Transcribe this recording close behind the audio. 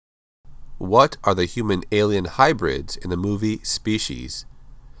What are the human-alien hybrids in the movie Species?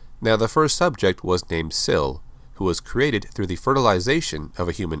 Now, the first subject was named Syl, who was created through the fertilization of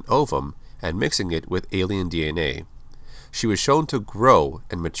a human ovum and mixing it with alien DNA. She was shown to grow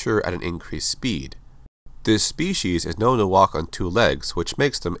and mature at an increased speed. This species is known to walk on two legs, which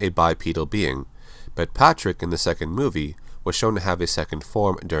makes them a bipedal being, but Patrick in the second movie was shown to have a second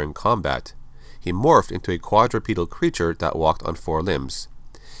form during combat. He morphed into a quadrupedal creature that walked on four limbs.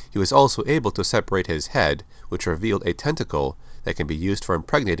 He was also able to separate his head, which revealed a tentacle that can be used for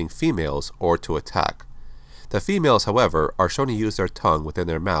impregnating females or to attack. The females, however, are shown to use their tongue within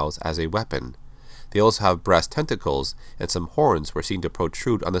their mouths as a weapon. They also have brass tentacles, and some horns were seen to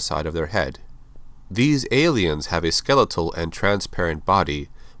protrude on the side of their head. These aliens have a skeletal and transparent body,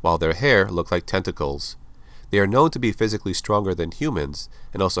 while their hair look like tentacles. They are known to be physically stronger than humans,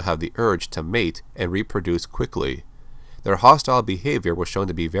 and also have the urge to mate and reproduce quickly. Their hostile behavior was shown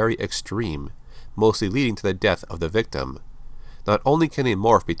to be very extreme, mostly leading to the death of the victim. Not only can they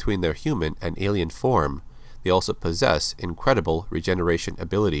morph between their human and alien form, they also possess incredible regeneration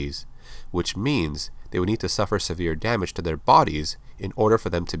abilities, which means they would need to suffer severe damage to their bodies in order for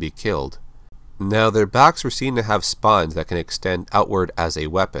them to be killed. Now, their backs were seen to have spines that can extend outward as a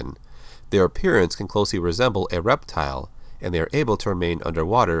weapon. Their appearance can closely resemble a reptile, and they are able to remain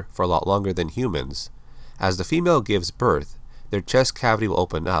underwater for a lot longer than humans. As the female gives birth, their chest cavity will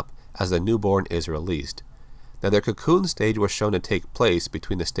open up as the newborn is released. Now, their cocoon stage was shown to take place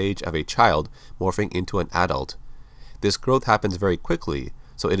between the stage of a child morphing into an adult. This growth happens very quickly,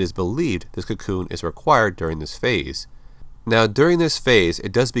 so it is believed this cocoon is required during this phase. Now, during this phase,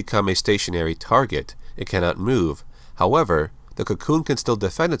 it does become a stationary target. It cannot move. However, the cocoon can still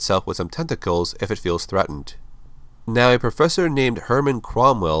defend itself with some tentacles if it feels threatened. Now, a professor named Herman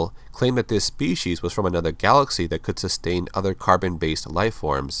Cromwell claimed that this species was from another galaxy that could sustain other carbon-based life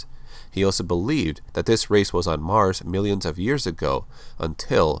forms. He also believed that this race was on Mars millions of years ago,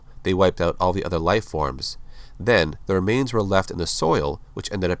 until they wiped out all the other life forms. Then, the remains were left in the soil,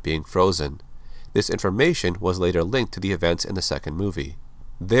 which ended up being frozen. This information was later linked to the events in the second movie.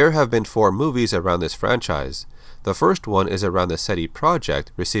 There have been 4 movies around this franchise. The first one is around the SETI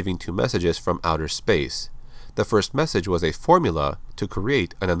project receiving 2 messages from outer space. The first message was a formula to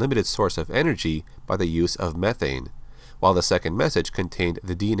create an unlimited source of energy by the use of methane, while the second message contained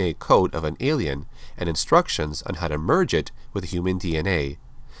the DNA code of an alien and instructions on how to merge it with human DNA.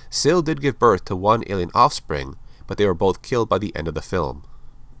 Syl did give birth to 1 alien offspring, but they were both killed by the end of the film.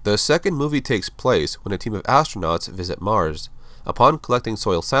 The second movie takes place when a team of astronauts visit Mars. Upon collecting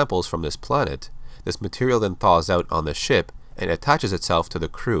soil samples from this planet, this material then thaws out on the ship and attaches itself to the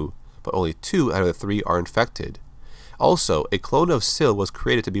crew, but only 2 out of the 3 are infected. Also, a clone of Syl was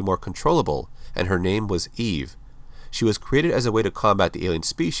created to be more controllable, and her name was Eve. She was created as a way to combat the alien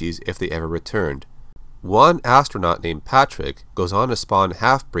species if they ever returned. One astronaut named Patrick goes on to spawn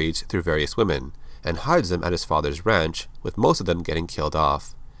half-breeds through various women, and hides them at his father's ranch, with most of them getting killed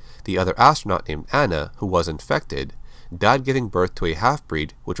off. The other astronaut named Anna, who was infected, died giving birth to a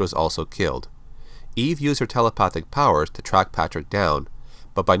half-breed which was also killed. Eve used her telepathic powers to track Patrick down,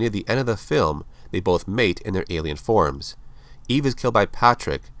 but by near the end of the film, they both mate in their alien forms. Eve is killed by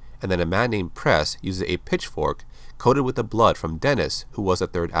Patrick, and then a man named Press uses a pitchfork coated with the blood from Dennis, who was the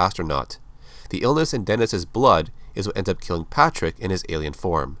third astronaut. The illness in Dennis's blood is what ends up killing Patrick in his alien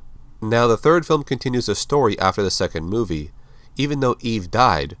form. Now, the third film continues the story after the second movie. Even though Eve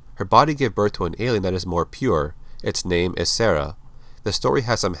died, her body gave birth to an alien that is more pure. Its name is Sarah. The story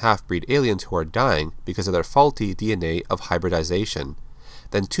has some half-breed aliens who are dying because of their faulty DNA of hybridization.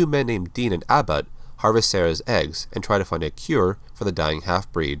 Then 2 men named Dean and Abbott harvest Sarah's eggs and try to find a cure for the dying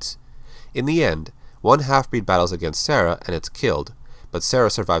half-breeds. In the end, one half-breed battles against Sarah and it's killed, but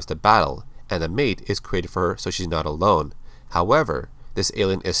Sarah survives the battle, and a mate is created for her so she's not alone. However, this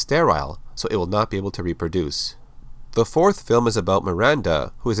alien is sterile, so it will not be able to reproduce. The fourth film is about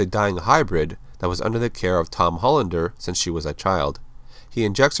Miranda, who is a dying hybrid that was under the care of Tom Hollander since she was a child. He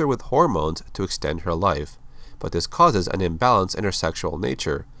injects her with hormones to extend her life, but this causes an imbalance in her sexual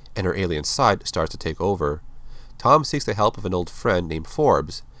nature, and her alien side starts to take over. Tom seeks the help of an old friend named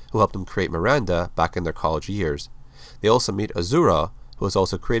Forbes, who helped him create Miranda back in their college years. They also meet Azura, who was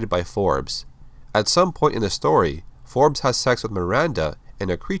also created by Forbes. At some point in the story, Forbes has sex with Miranda, and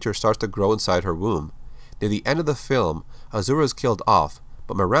a creature starts to grow inside her womb. Near the end of the film, Azura is killed off,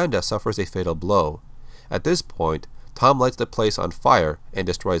 but Miranda suffers a fatal blow. At this point, Tom lights the place on fire and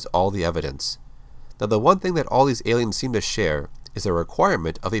destroys all the evidence. Now, the one thing that all these aliens seem to share is the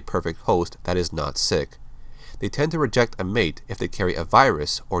requirement of a perfect host that is not sick. They tend to reject a mate if they carry a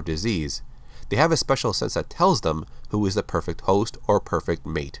virus or disease. They have a special sense that tells them who is the perfect host or perfect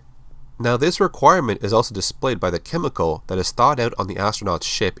mate. Now this requirement is also displayed by the chemical that is thawed out on the astronaut's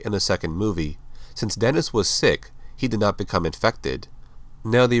ship in the second movie. Since Dennis was sick, he did not become infected.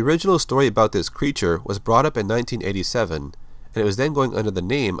 Now the original story about this creature was brought up in 1987, and it was then going under the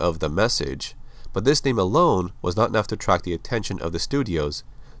name of The Message, but this name alone was not enough to attract the attention of the studios,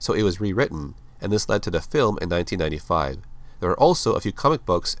 so it was rewritten, and this led to the film in 1995. There are also a few comic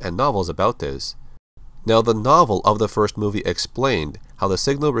books and novels about this. Now the novel of the first movie explained how the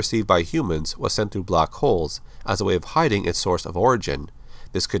signal received by humans was sent through black holes as a way of hiding its source of origin.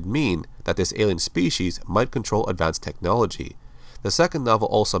 This could mean that this alien species might control advanced technology. The second novel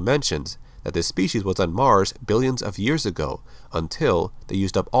also mentions that this species was on Mars billions of years ago until they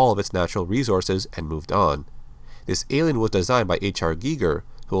used up all of its natural resources and moved on. This alien was designed by H.R. Giger,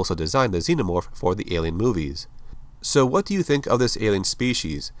 who also designed the xenomorph for the Alien movies. So what do you think of this alien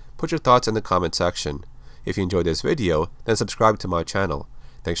species? Put your thoughts in the comment section. If you enjoyed this video, then subscribe to my channel.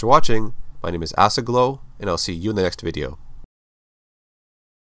 Thanks for watching. My name is Asaglow, and I'll see you in the next video.